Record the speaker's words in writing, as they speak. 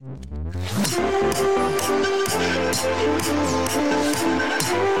Thanks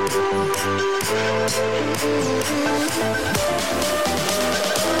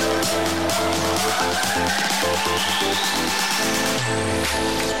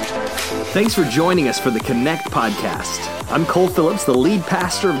for joining us for the Connect podcast. I'm Cole Phillips, the lead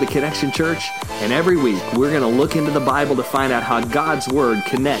pastor of the Connection Church, and every week we're going to look into the Bible to find out how God's Word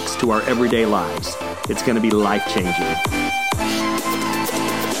connects to our everyday lives. It's going to be life-changing.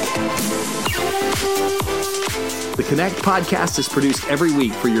 The Connect podcast is produced every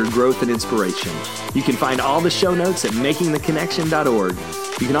week for your growth and inspiration. You can find all the show notes at makingtheconnection.org.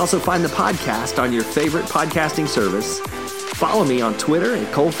 You can also find the podcast on your favorite podcasting service. Follow me on Twitter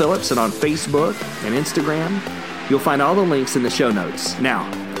at Cole Phillips and on Facebook and Instagram. You'll find all the links in the show notes. Now,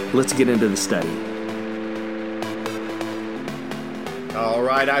 let's get into the study. All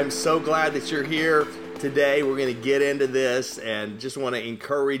right, I'm so glad that you're here today. We're going to get into this and just want to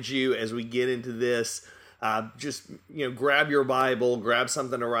encourage you as we get into this. Grab your Bible, grab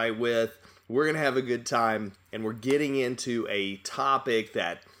something to write with. We're going to have a good time, and we're getting into a topic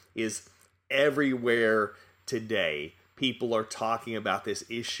that is everywhere today. People are talking about this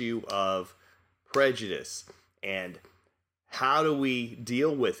issue of prejudice and how do we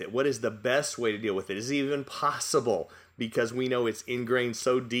deal with it? What is the best way to deal with it? Is it even possible? Because we know it's ingrained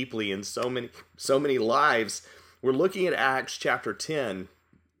so deeply in so many lives. We're looking at Acts chapter 10,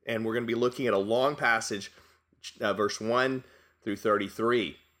 and we're going to be looking at a long passage, verse 1 through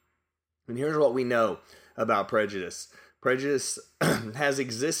 33. And here's what we know about prejudice. Prejudice has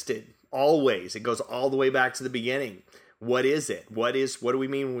existed always. It goes all the way back to the beginning. What is it? What do we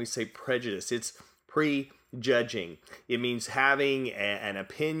mean when we say prejudice? It's prejudging. It means having an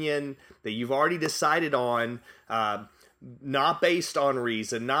opinion that you've already decided on, not based on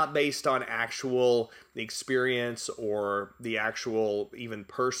reason, not based on actual experience or the actual even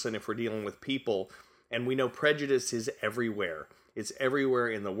person if we're dealing with people. And we know prejudice is everywhere. It's everywhere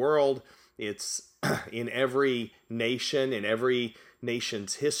in the world. It's in every nation, in every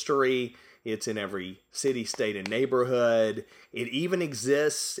nation's history. It's in every city, state, and neighborhood. It even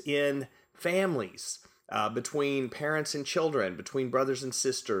exists in families, between parents and children, between brothers and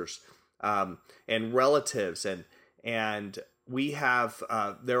sisters, and relatives. And we have,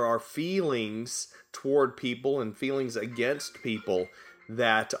 there are feelings toward people and feelings against people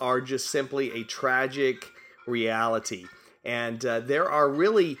that are just simply a tragic reality. And there are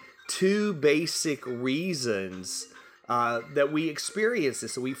really two basic reasons that we experience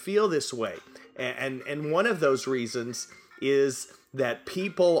this, that we feel this way. And one of those reasons is that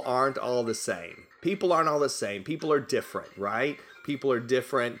people aren't all the same. People aren't all the same. People are different, right? People are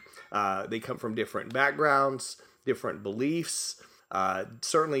different. They come from different backgrounds, different beliefs,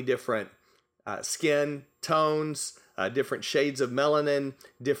 certainly different skin tones, different shades of melanin,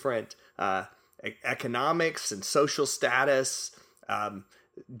 different economics and social status,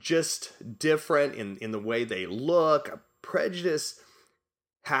 just different in the way they look. Prejudice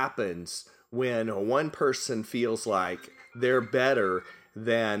happens when one person feels like they're better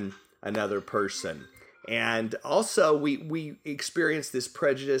than another person. And also we experience this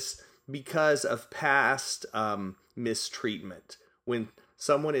prejudice because of past mistreatment. When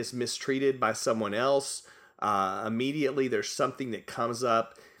someone is mistreated by someone else, immediately there's something that comes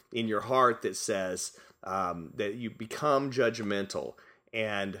up in your heart that says that you become judgmental.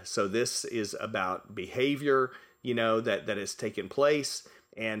 And so this is about behavior, that has taken place.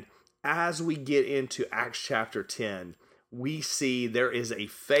 And as we get into Acts chapter 10, we see there is a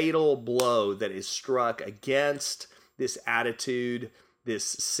fatal blow that is struck against this attitude, this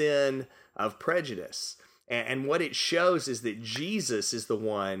sin of prejudice. And what it shows is that Jesus is the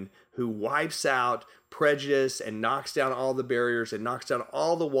one who wipes out prejudice and knocks down all the barriers and knocks down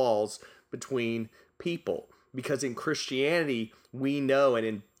all the walls between people. Because in Christianity, we know, and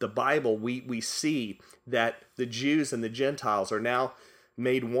in the Bible, we see that the Jews and the Gentiles are now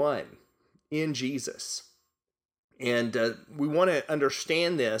made one in Jesus. And we want to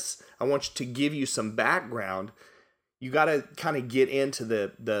understand this. I want to give you some background. You got to kind of get into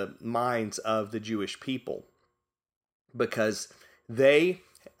the minds of the Jewish people, because they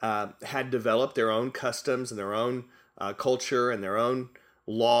had developed their own customs and their own culture and their own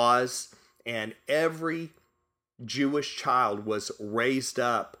laws, and every Jewish child was raised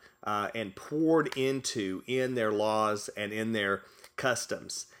up and poured into in their laws and in their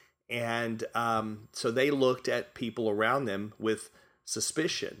customs. And so they looked at people around them with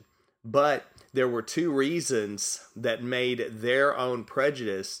suspicion. But there were two reasons that made their own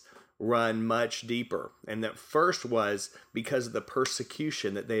prejudice run much deeper. And that first was because of the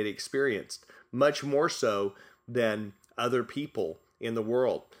persecution that they had experienced, much more so than other people in the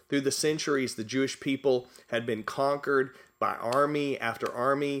world. Through the centuries, the Jewish people had been conquered by army after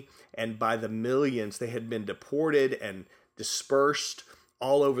army, and by the millions they had been deported and dispersed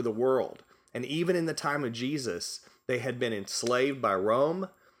all over the world. And even in the time of Jesus, they had been enslaved by Rome,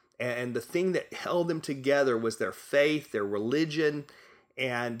 and the thing that held them together was their faith, their religion,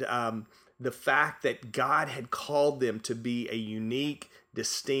 and the fact that God had called them to be a unique,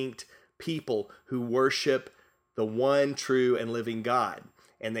 distinct people who worship the one true and living God.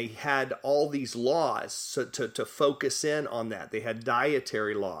 And they had all these laws to focus in on that. They had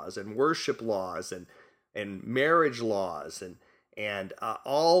dietary laws and worship laws and marriage laws and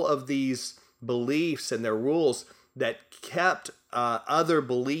all of these beliefs and their rules that kept other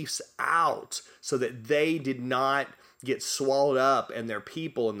beliefs out so that they did not get swallowed up, and their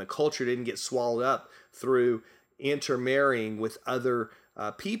people and the culture didn't get swallowed up through intermarrying with other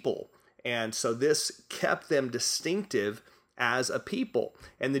people. And so this kept them distinctive as a people.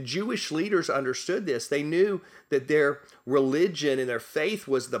 And the Jewish leaders understood this. They knew that their religion and their faith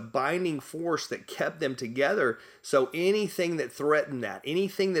was the binding force that kept them together. So anything that threatened that,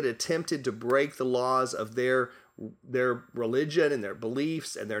 anything that attempted to break the laws of their religion and their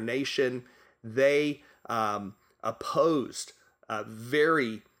beliefs and their nation, they opposed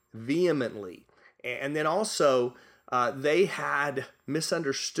very vehemently. And then also, they had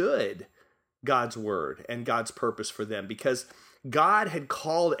misunderstood God's word and God's purpose for them, because God had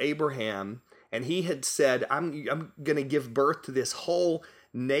called Abraham and he had said, I'm going to give birth to this whole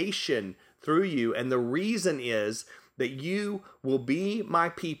nation through you. And the reason is that you will be my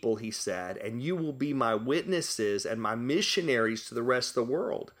people, he said, and you will be my witnesses and my missionaries to the rest of the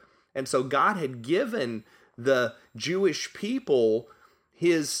world. And so God had given the Jewish people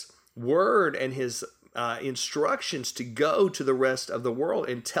his word and his instructions to go to the rest of the world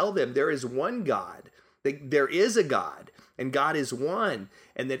and tell them there is one God, that there is a God, and God is one,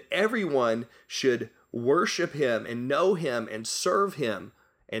 and that everyone should worship him and know him and serve him,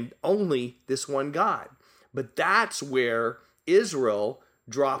 and only this one God. But that's where Israel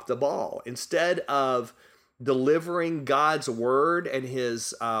dropped the ball. Instead of delivering God's word and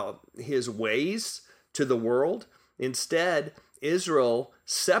his ways to the world, instead Israel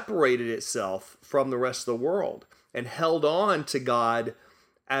separated itself from the rest of the world and held on to God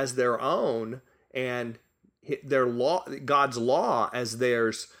as their own, and their law, God's law, as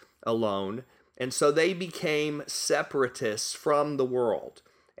theirs alone. And so they became separatists from the world.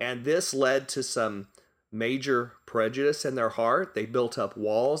 And this led to some major prejudice in their heart. They built up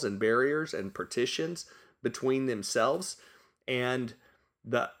walls and barriers and partitions between themselves and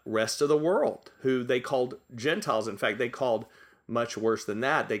the rest of the world, who they called Gentiles. In fact, they called much worse than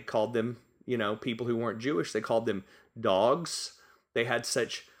that. They called them, people who weren't Jewish, they called them dogs. They had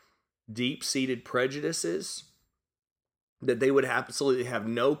such deep-seated prejudices that they would absolutely have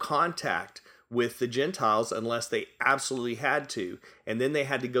no contact with the Gentiles unless they absolutely had to. And then they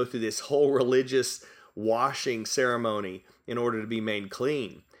had to go through this whole religious washing ceremony in order to be made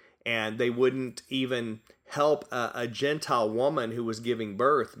clean. And they wouldn't even help a Gentile woman who was giving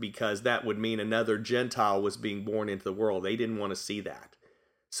birth, because that would mean another Gentile was being born into the world. They didn't want to see that.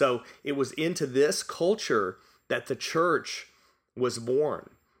 So it was into this culture that the church was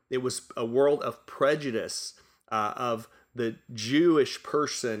born. It was a world of prejudice, of the Jewish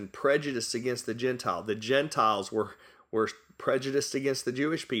person prejudiced against the Gentile. The Gentiles were prejudiced against the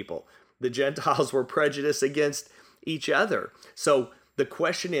Jewish people. The Gentiles were prejudiced against each other. So the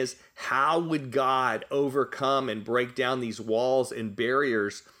question is, how would God overcome and break down these walls and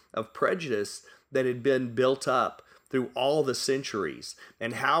barriers of prejudice that had been built up through all the centuries?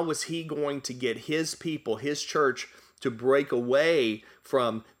 And how was he going to get his people, his church, to break away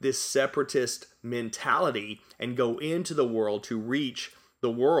from this separatist mentality and go into the world to reach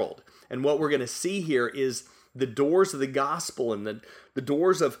the world? And what we're going to see here is the doors of the gospel and the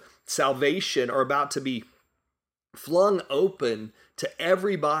doors of salvation are about to be flung open to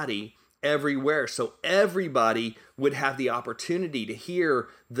everybody everywhere. So everybody would have the opportunity to hear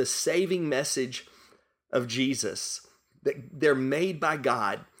the saving message of Jesus, that they're made by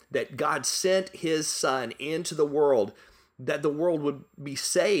God, that God sent his son into the world, that the world would be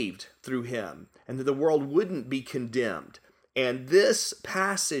saved through him, and that the world wouldn't be condemned. And this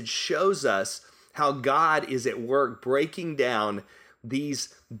passage shows us how God is at work breaking down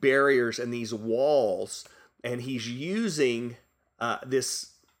these barriers and these walls. And he's using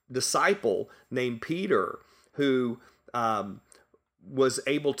this disciple named Peter, who was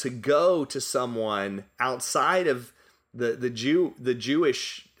able to go to someone outside of the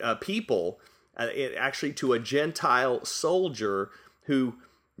Jewish people, actually to a Gentile soldier who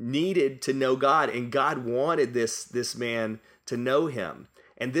needed to know God, and God wanted this man to know him.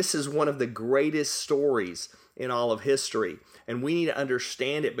 And this is one of the greatest stories in all of history. And we need to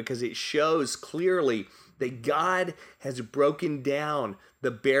understand it because it shows clearly that God has broken down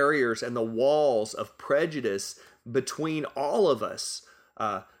the barriers and the walls of prejudice between all of us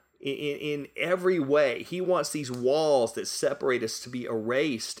in every way. He wants these walls that separate us to be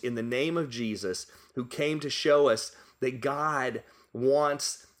erased in the name of Jesus, who came to show us that God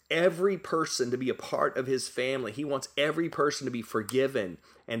wants every person to be a part of his family. He wants every person to be forgiven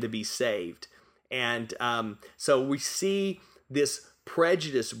and to be saved. And so we see this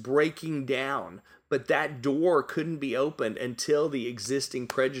prejudice breaking down, but that door couldn't be opened until the existing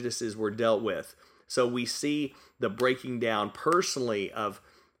prejudices were dealt with. So we see the breaking down personally of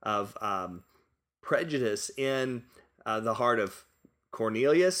prejudice in the heart of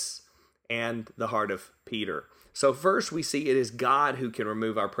Cornelius and the heart of Peter. So first we see it is God who can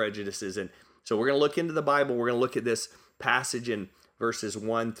remove our prejudices. And so we're going to look into the Bible. We're going to look at this passage in verses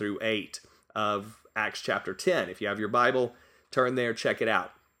 1 through 8 of Acts chapter 10. If you have your Bible, turn there, check it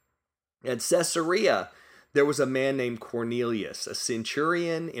out. At Caesarea, there was a man named Cornelius, a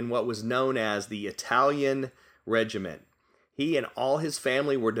centurion in what was known as the Italian regiment. He and all his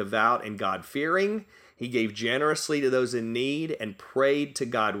family were devout and God-fearing. He gave generously to those in need and prayed to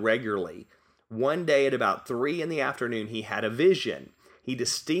God regularly. One day at about 3 p.m, he had a vision. He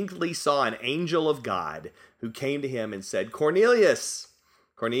distinctly saw an angel of God who came to him and said, "Cornelius!"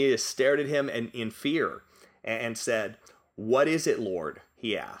 Cornelius stared at him in fear and said, "What is it, Lord?"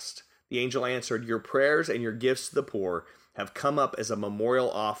 he asked. The angel answered, "Your prayers and your gifts to the poor have come up as a memorial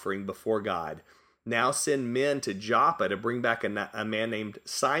offering before God. Now send men to Joppa to bring back a man named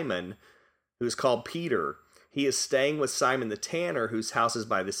Simon, who is called Peter. He is staying with Simon the tanner, whose house is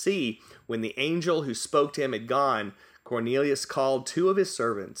by the sea." When the angel who spoke to him had gone, Cornelius called 2 of his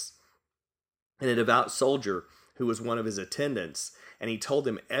servants and a devout soldier who was one of his attendants, and he told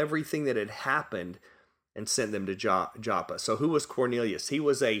them everything that had happened and sent them to Joppa. So who was Cornelius? He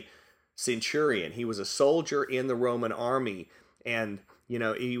was a centurion. He was a soldier in the Roman army, and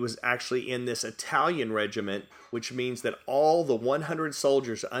he was actually in this Italian regiment, which means that all the 100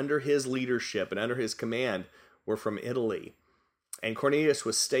 soldiers under his leadership and under his command were from Italy. And Cornelius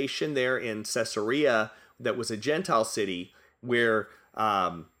was stationed there in Caesarea, that was a Gentile city where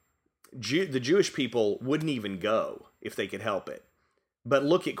the Jewish people wouldn't even go if they could help it. But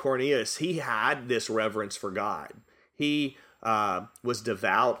look at Cornelius. He had this reverence for God. He was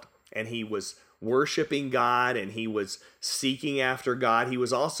devout, and he was worshiping God, and he was seeking after God. He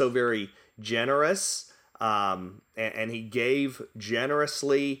was also very generous, and he gave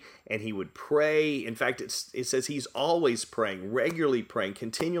generously, and he would pray. In fact, it says he's always praying, regularly praying,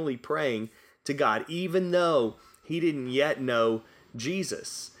 continually praying to God, even though he didn't yet know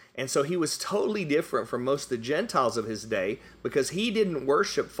Jesus. And so he was totally different from most of the Gentiles of his day, because he didn't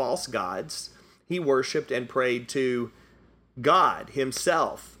worship false gods. He worshiped and prayed to God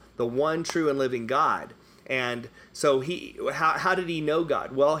himself, the one true and living God. And so how did he know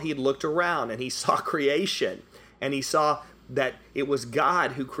God? Well, he had looked around and he saw creation, and he saw that it was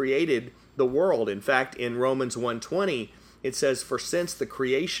God who created the world. In fact, in Romans 1:20, it says, "For since the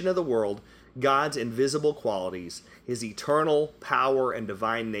creation of the world, God's invisible qualities, his eternal power and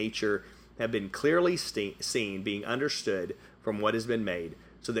divine nature, have been clearly seen, being understood from what has been made,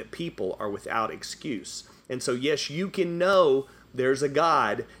 so that people are without excuse." And so, yes, you can know there's a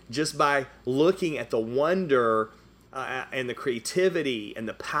God just by looking at the wonder and the creativity and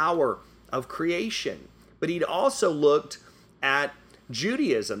the power of creation. But he'd also looked at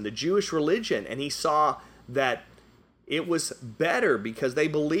Judaism, the Jewish religion, and he saw that it was better because they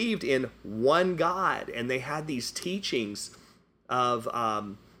believed in one God, and they had these teachings of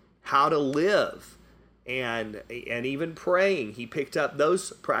how to live and even praying. He picked up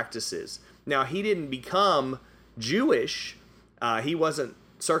those practices. Now, he didn't become Jewish. He wasn't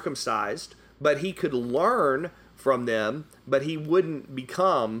circumcised, but he could learn from them, but he wouldn't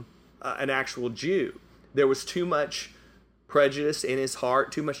become an actual Jew. There was too much prejudice in his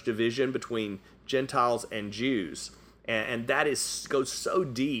heart, too much division between Gentiles and Jews. And that goes so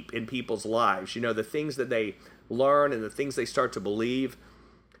deep in people's lives. The things that they learn and the things they start to believe,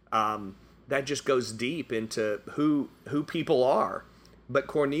 that just goes deep into who people are. But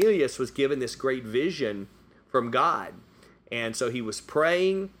Cornelius was given this great vision from God. And so he was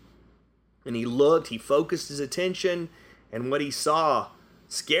praying, and he looked, he focused his attention, and what he saw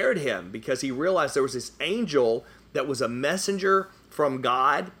scared him, because he realized there was this angel that was a messenger from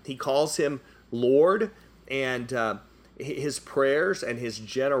God. He calls him Lord, and his prayers and his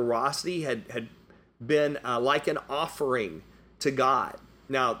generosity had been like an offering to God.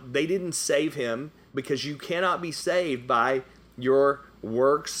 Now, they didn't save him, because you cannot be saved by your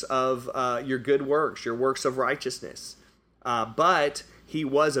works of your good works, your works of righteousness. But he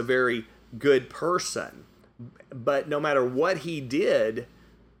was a very good person. But no matter what he did,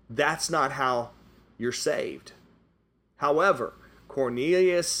 that's not how you're saved. However,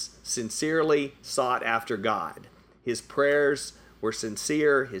 Cornelius sincerely sought after God. His prayers were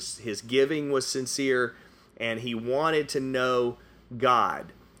sincere, his giving was sincere, and he wanted to know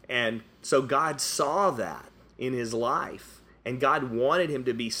God. And so God saw that in his life, and God wanted him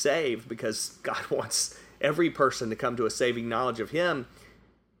to be saved because God wants every person to come to a saving knowledge of him.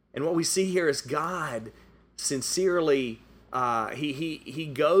 And what we see here is God sincerely,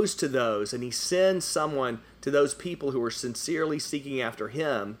 he goes to those and he sends someone to those people who are sincerely seeking after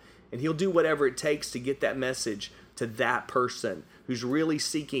him, and he'll do whatever it takes to get that message to that person who's really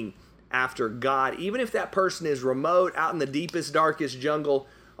seeking after God. Even if that person is remote, out in the deepest, darkest jungle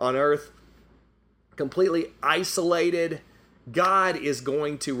on earth, completely isolated, God is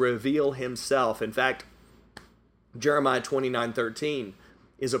going to reveal himself. In fact, Jeremiah 29:13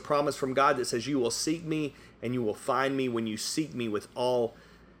 is a promise from God that says, "You will seek me and you will find me when you seek me with all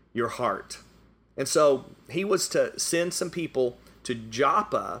your heart." And so he was to send some people to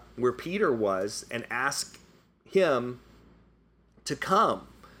Joppa, where Peter was, and ask him to come.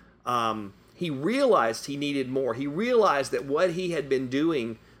 He realized he needed more. He realized that what he had been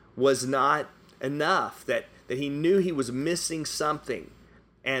doing was not enough, that he knew he was missing something.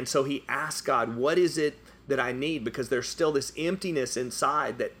 And so he asked God, what is it that I need? Because there's still this emptiness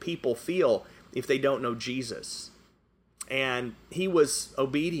inside that people feel if they don't know Jesus. And he was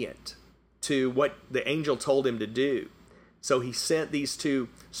obedient to what the angel told him to do. So he sent these two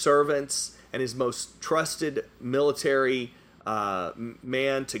servants and his most trusted military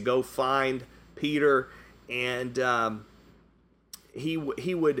man to go find Peter, and he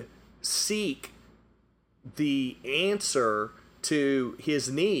would seek the answer to his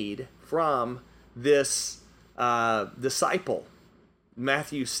need from this disciple.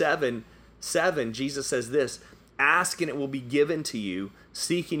 Matthew 7:7, Jesus says this, "Ask and it will be given to you,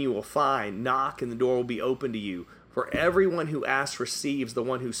 seek and you will find, knock and the door will be open to you. For everyone who asks receives, the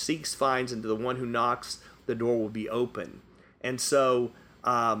one who seeks finds, and to the one who knocks the door will be open." And so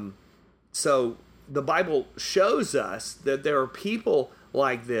the Bible shows us that there are people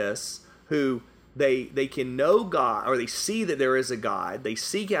like this who they can know God, or they see that there is a God, they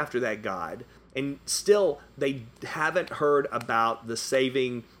seek after that God, and still they haven't heard about the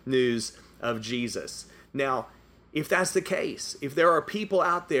saving news of Jesus. Now, if that's the case, if there are people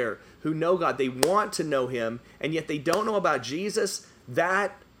out there who know God, they want to know him, and yet they don't know about Jesus,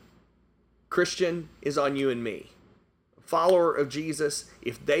 that, Christian, is on you and me. Follower of Jesus,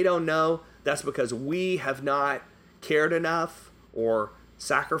 if they don't know, that's because we have not cared enough or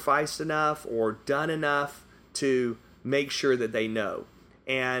sacrificed enough or done enough to make sure that they know.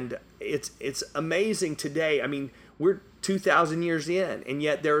 And it's amazing today. I mean, we're 2,000 years in, and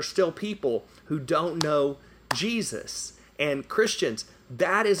yet there are still people who don't know Jesus. And Christians,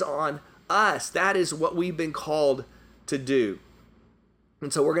 that is on us. That is what we've been called to do.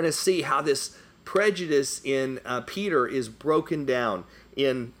 And so we're going to see how this prejudice in Peter is broken down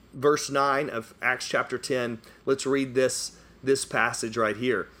in verse 9 of Acts chapter 10. Let's read this passage right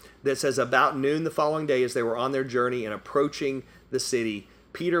here that says, "About noon the following day, as they were on their journey and approaching the city,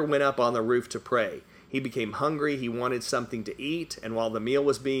 Peter went up on the roof to pray. He became hungry. He wanted something to eat, and while the meal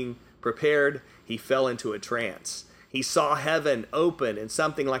was being prepared, he fell into a trance. He saw heaven open and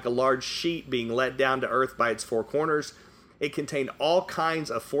something like a large sheet being let down to earth by its four corners. It contained all kinds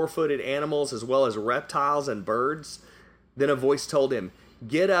of four-footed animals as well as reptiles and birds. Then a voice told him,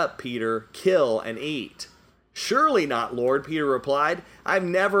 'Get up, Peter, kill and eat.' 'Surely not, Lord,' Peter replied. 'I've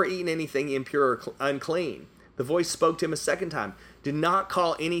never eaten anything impure or unclean.' The voice spoke to him a second time. 'Do not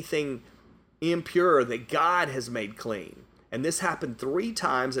call anything impure that God has made clean.' And this happened 3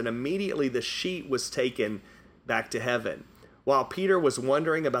 times, and immediately the sheet was taken back to heaven. While Peter was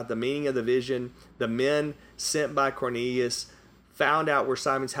wondering about the meaning of the vision, the men sent by Cornelius found out where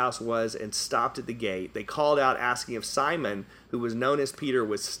Simon's house was and stopped at the gate. They called out asking if Simon, who was known as Peter,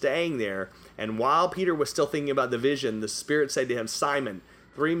 was staying there. And while Peter was still thinking about the vision, the Spirit said to him, 'Simon,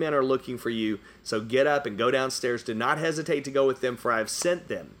 3 men are looking for you, so get up and go downstairs. Do not hesitate to go with them, for I have sent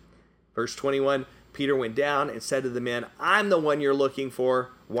them.' Verse 21, Peter went down and said to the men, 'I'm the one you're looking for.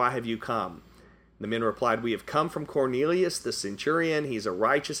 Why have you come?' The men replied, 'We have come from Cornelius, the centurion. He's a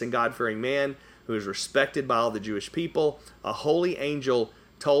righteous and God-fearing man who is respected by all the Jewish people. A holy angel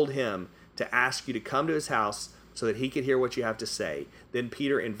told him to ask you to come to his house so that he could hear what you have to say.' Then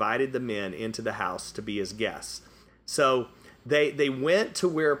Peter invited the men into the house to be his guests." So they went to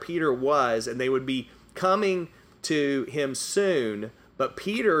where Peter was, and they would be coming to him soon, But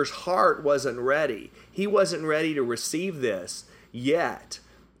Peter's heart wasn't ready. He wasn't ready to receive this yet.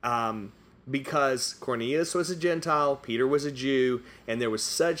 Because Cornelius was a Gentile, Peter was a Jew, and there was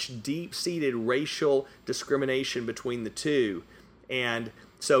such deep-seated racial discrimination between the two. And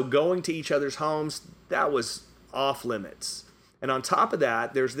so going to each other's homes, that was off limits. And on top of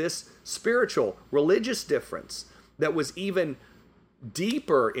that, there's this spiritual, religious difference that was even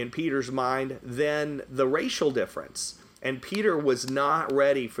deeper in Peter's mind than the racial difference. And Peter was not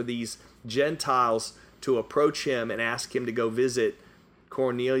ready for these Gentiles to approach him and ask him to go visit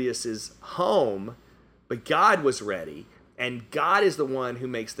Cornelius's home, but God was ready, and God is the one who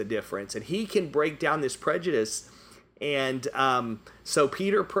makes the difference, and he can break down this prejudice. And so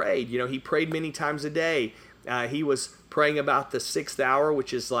Peter prayed. He prayed many times a day. He was praying about the 6th hour,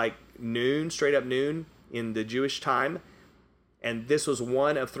 which is like noon, straight up noon in the Jewish time, and this was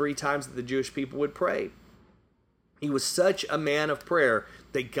one of 3 times that the Jewish people would pray. He was such a man of prayer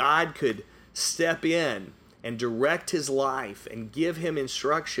that God could step in and direct his life and give him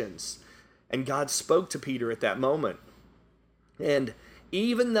instructions. And God spoke to Peter at that moment. And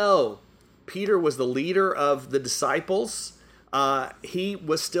even though Peter was the leader of the disciples, he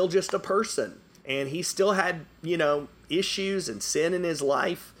was still just a person. And he still had, issues and sin in his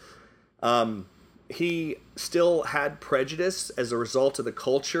life. He still had prejudice as a result of the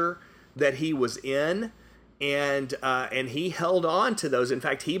culture that he was in. And he held on to those. In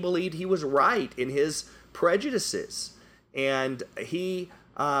fact, he believed he was right in his prejudices, and he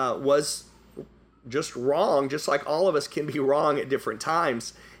was just wrong, just like all of us can be wrong at different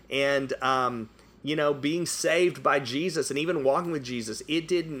times. And being saved by Jesus and even walking with Jesus, it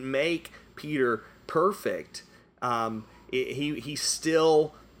didn't make Peter perfect. He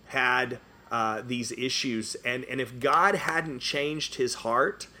still had these issues, and if God hadn't changed his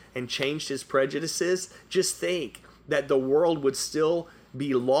heart and changed his prejudices, just think that the world would still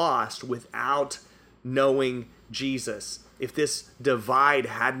be lost without knowing Jesus, if this divide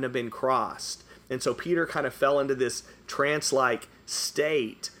hadn't have been crossed. And so Peter kind of fell into this trance-like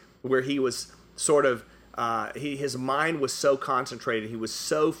state where he was sort of, his mind was so concentrated, he was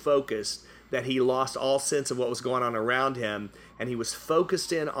so focused that he lost all sense of what was going on around him, and he was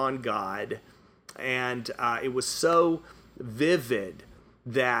focused in on God, and it was so vivid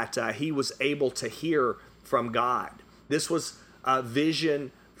that he was able to hear from God. This was a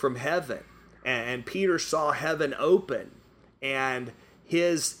vision from heaven. And Peter saw heaven open, and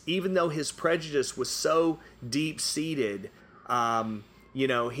even though his prejudice was so deep-seated,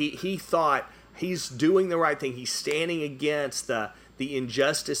 he thought he's doing the right thing. He's standing against the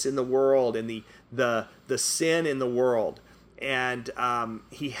injustice in the world and the sin in the world, and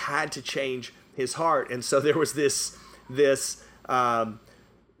he had to change his heart. And so there was this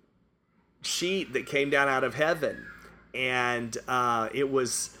sheet that came down out of heaven, and it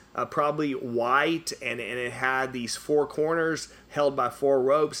was probably white, and it had these 4 corners held by 4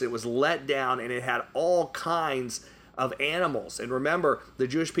 ropes. It was let down, and it had all kinds of animals. And remember, the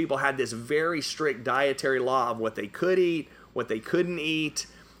Jewish people had this very strict dietary law of what they could eat, what they couldn't eat,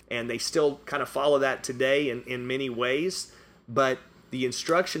 and they still kind of follow that today in many ways. But the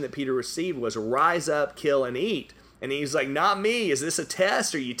instruction that Peter received was rise up, kill, and eat. And he's like, not me. Is this a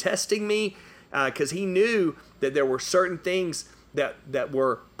test? Are you testing me? Because he knew that there were certain things that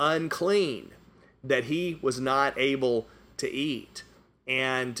were unclean that he was not able to eat.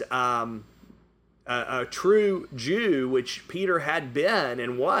 And a true Jew, which Peter had been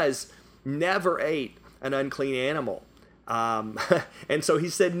and was, never ate an unclean animal. And so he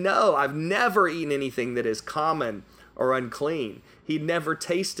said, no, I've never eaten anything that is common or unclean. He'd never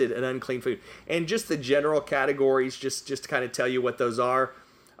tasted an unclean food. And just the general categories, just to kind of tell you what those are.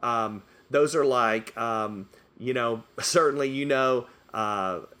 Those are like, certainly,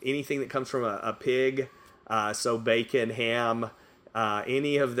 anything that comes from a pig, so bacon, ham,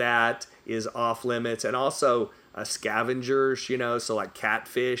 any of that is off limits. And also scavengers, so like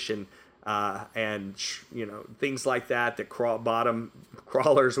catfish and things like that crawl, bottom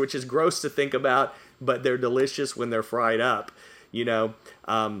crawlers, which is gross to think about, but they're delicious when they're fried up.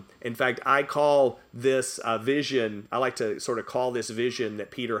 In fact, I call this vision, I like to sort of call this vision that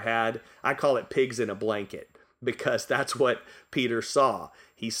Peter had, I call it pigs in a blanket, because that's what Peter saw.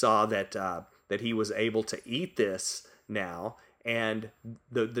 He saw that he was able to eat this now, and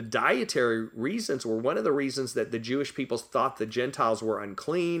the dietary reasons were one of the reasons that the Jewish people thought the Gentiles were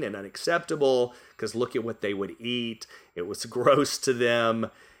unclean and unacceptable, because look at what they would eat. It was gross to them,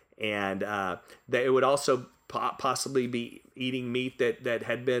 and they would also possibly be eating meat that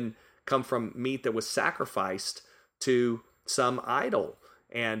had come from meat that was sacrificed to some idol.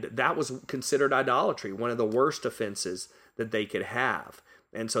 And that was considered idolatry, one of the worst offenses that they could have.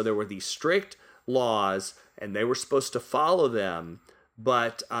 And so there were these strict laws, and they were supposed to follow them.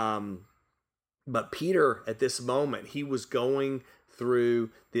 But Peter, at this moment, he was going through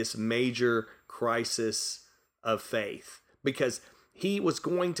this major crisis of faith, because he was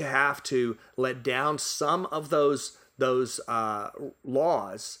going to have to let down some of those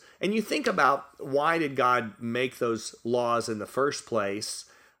laws. And you think about, why did God make those laws in the first place?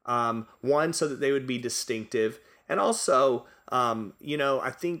 One, so that they would be distinctive, and also,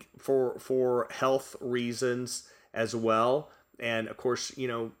 I think for health reasons as well. And of course,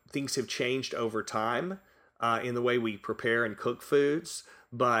 things have changed over time in the way we prepare and cook foods.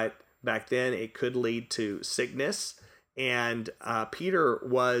 But back then, it could lead to sickness. And Peter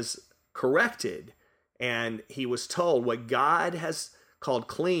was corrected, and he was told, what God has called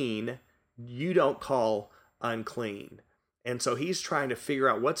clean, you don't call unclean. And so he's trying to figure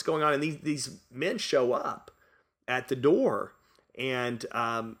out what's going on. And these men show up at the door, and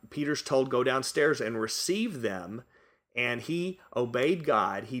Peter's told, go downstairs and receive them. And he obeyed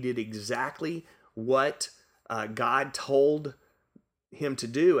God. He did exactly what God told him to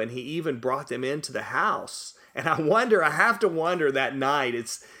do. And he even brought them into the house. And I have to wonder that night,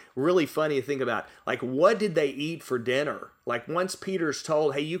 it's really funny to think about, like, what did they eat for dinner? Like, once Peter's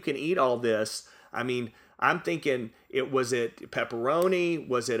told, hey, you can eat all this, I mean, I'm thinking, was it pepperoni?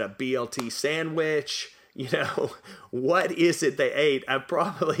 Was it a BLT sandwich? What is it they ate?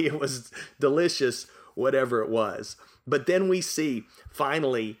 Probably it was delicious, whatever it was. But then we see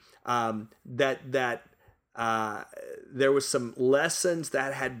finally that there was some lessons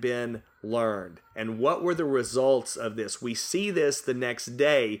that had been learned. And what were the results of this? We see this the next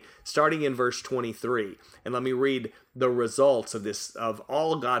day, starting in verse 23. And let me read the results of this, of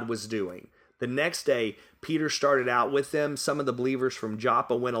all God was doing. The next day, Peter started out with them. Some of the believers from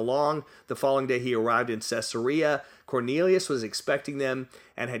Joppa went along. The following day, he arrived in Caesarea. Cornelius was expecting them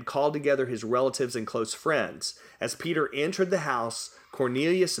and had called together his relatives and close friends. As Peter entered the house,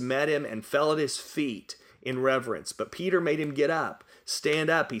 Cornelius met him and fell at his feet in reverence. But Peter made him get up.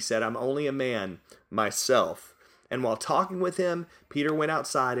 Stand up, he said. I'm only a man myself. And while talking with him, Peter went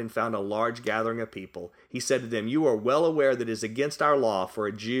outside and found a large gathering of people. He said to them, you are well aware that it is against our law for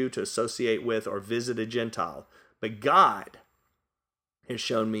a Jew to associate with or visit a Gentile. But God has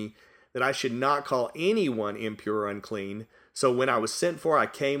shown me that I should not call anyone impure or unclean. So when I was sent for, I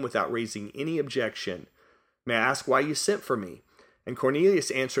came without raising any objection. May I ask why you sent for me? And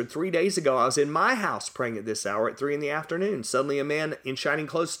Cornelius answered, 3 days ago I was in my house praying at this hour at 3 p.m. Suddenly a man in shining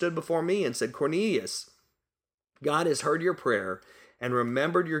clothes stood before me and said, Cornelius, God has heard your prayer and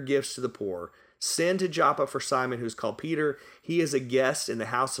remembered your gifts to the poor. Send to Joppa for Simon, who's called Peter. He is a guest in the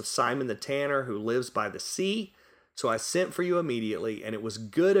house of Simon the tanner, who lives by the sea. So I sent for you immediately, and it was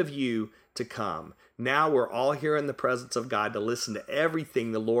good of you to come. Now we're all here in the presence of God to listen to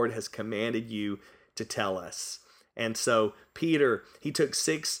everything the Lord has commanded you to tell us. And so Peter, he took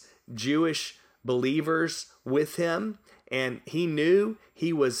 6 Jewish believers with him, and he knew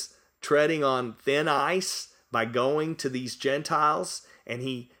he was treading on thin ice by going to these Gentiles, and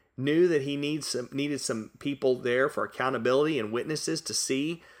he knew that he needed some people there for accountability and witnesses to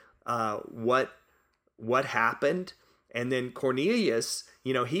see what happened. And then Cornelius,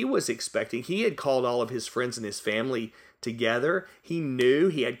 he was expecting, he had called all of his friends and his family together. He knew,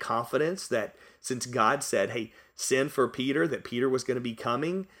 he had confidence that since God said, hey, send for Peter, that Peter was going to be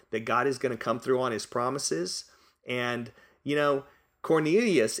coming, that God is going to come through on his promises. And,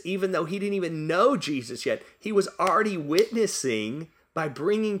 Cornelius, even though he didn't even know Jesus yet, he was already witnessing by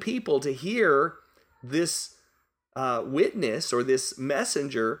bringing people to hear this witness or this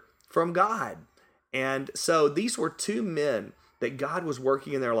messenger from God. And so these were 2 men that God was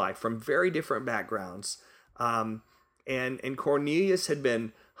working in their life from very different backgrounds. And Cornelius had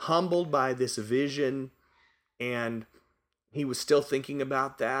been humbled by this vision, and he was still thinking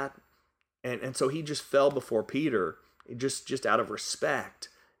about that. And so he just fell before Peter, just out of respect,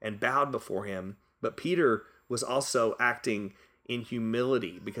 and bowed before him. But Peter was also acting in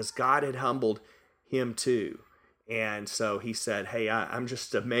humility because God had humbled him too. And so he said, hey, I'm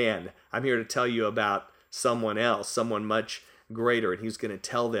just a man. I'm here to tell you about someone else, someone much greater. And he was going to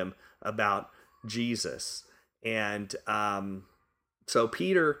tell them about Jesus. And so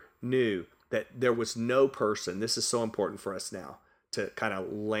Peter knew that there was no person, this is so important for us now to kind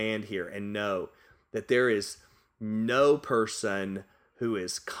of land here and know that there is no person who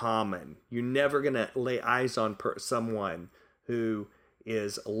is common. You're never going to lay eyes on someone who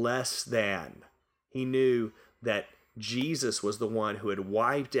is less than. He knew that Jesus was the one who had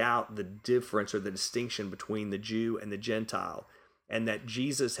wiped out the difference or the distinction between the Jew and the Gentile, and that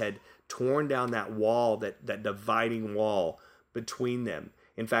Jesus had torn down that wall, that dividing wall between them.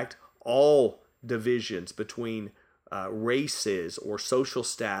 In fact, all divisions between races or social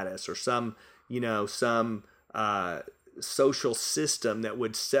status or some social system that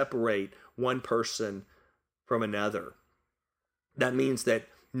would separate one person from another. That means that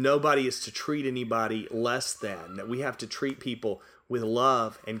nobody is to treat anybody less than, that we have to treat people with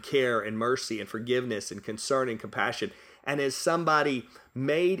love and care and mercy and forgiveness and concern and compassion, and as somebody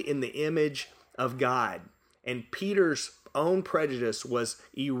made in the image of God. And Peter's own prejudice was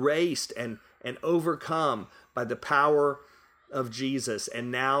erased and overcome by the power of Jesus.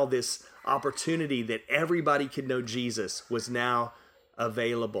 And now this opportunity that everybody could know Jesus was now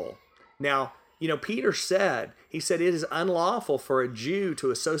available. Now, Peter said, it is unlawful for a Jew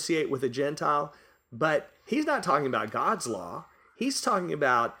to associate with a Gentile, but he's not talking about God's law. He's talking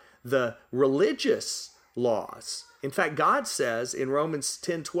about the religious laws. In fact, God says in Romans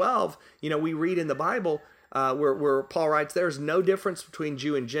 10:12, we read in the Bible where Paul writes, there is no difference between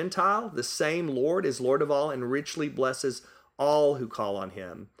Jew and Gentile. The same Lord is Lord of all and richly blesses all who call on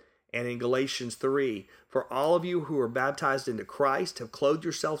him. And in Galatians 3, for all of you who are baptized into Christ have clothed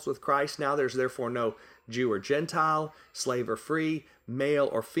yourselves with Christ. Now there's therefore no Jew or Gentile, slave or free, male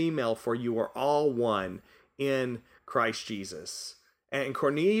or female, for you are all one in Christ Jesus. And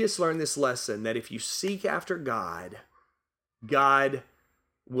Cornelius learned this lesson, that if you seek after God, God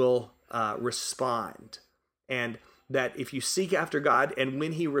will respond. And that if you seek after God, and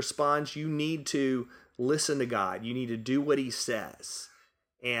when he responds, you need to listen to God. You need to do what he says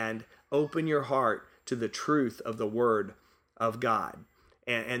and open your heart to the truth of the Word of God.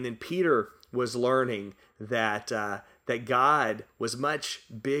 And then Peter was learning that that God was much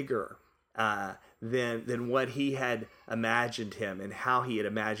bigger than what he had imagined him and how he had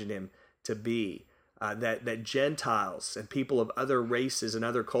imagined him to be. That Gentiles and people of other races and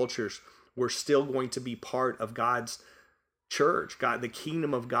other cultures were still going to be part of God's church, the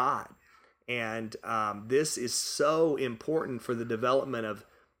kingdom of God. And this is so important for the development of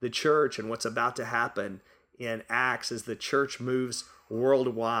the church and what's about to happen in Acts as the church moves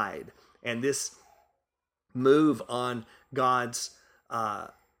worldwide. And this move on God's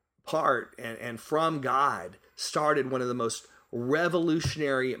part and from God started one of the most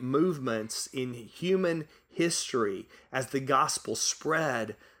revolutionary movements in human history as the gospel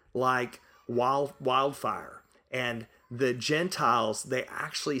spread like wildfire. And the Gentiles, they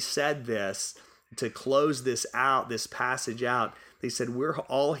actually said this to close this passage out. They said, we're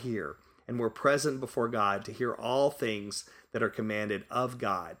all here and we're present before God to hear all things that are commanded of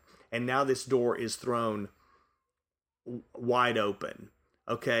God. And now this door is thrown wide open,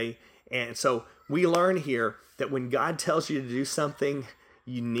 okay? And so we learn here that when God tells you to do something,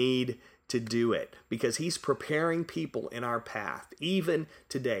 you need to do it, because he's preparing people in our path, even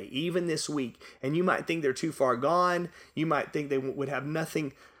today, even this week. And you might think they're too far gone. You might think they would have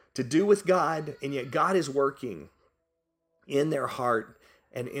nothing to do with God, and yet God is working in their heart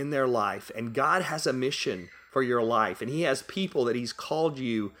and in their life. And God has a mission for your life, and he has people that he's called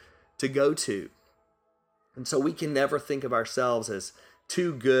you to go to. And so we can never think of ourselves as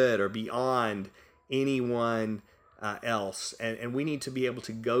too good or beyond anyone else. And we need to be able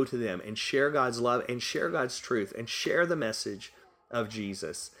to go to them and share God's love and share God's truth and share the message of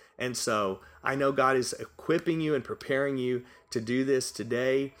Jesus. And so I know God is equipping you and preparing you to do this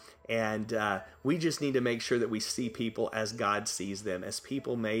today. And we just need to make sure that we see people as God sees them, as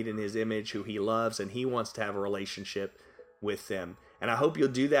people made in his image who he loves, and he wants to have a relationship with them. And I hope you'll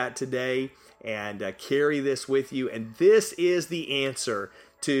do that today and carry this with you. And this is the answer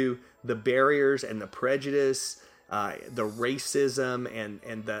to the barriers and the prejudice, the racism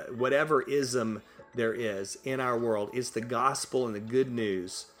and the whatever ism there is in our world. It's the gospel and the good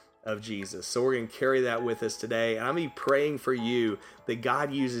news of Jesus. So we're going to carry that with us today. And I'm going to be praying for you that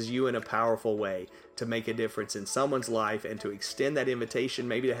God uses you in a powerful way to make a difference in someone's life and to extend that invitation,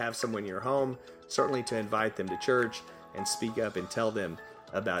 maybe to have someone in your home, certainly to invite them to church and speak up and tell them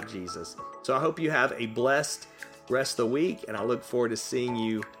about Jesus. So I hope you have a blessed rest of the week, and I look forward to seeing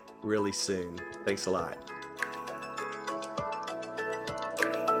you really soon. Thanks a lot.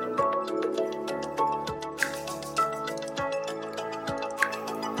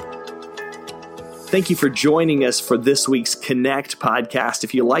 Thank you for joining us for this week's Connect podcast.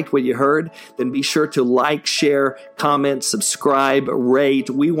 If you liked what you heard, then be sure to like, share, comment, subscribe, rate.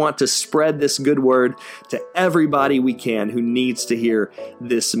 We want to spread this good word to everybody we can who needs to hear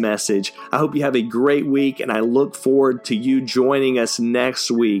this message. I hope you have a great week, and I look forward to you joining us next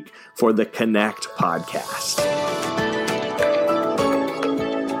week for the Connect podcast.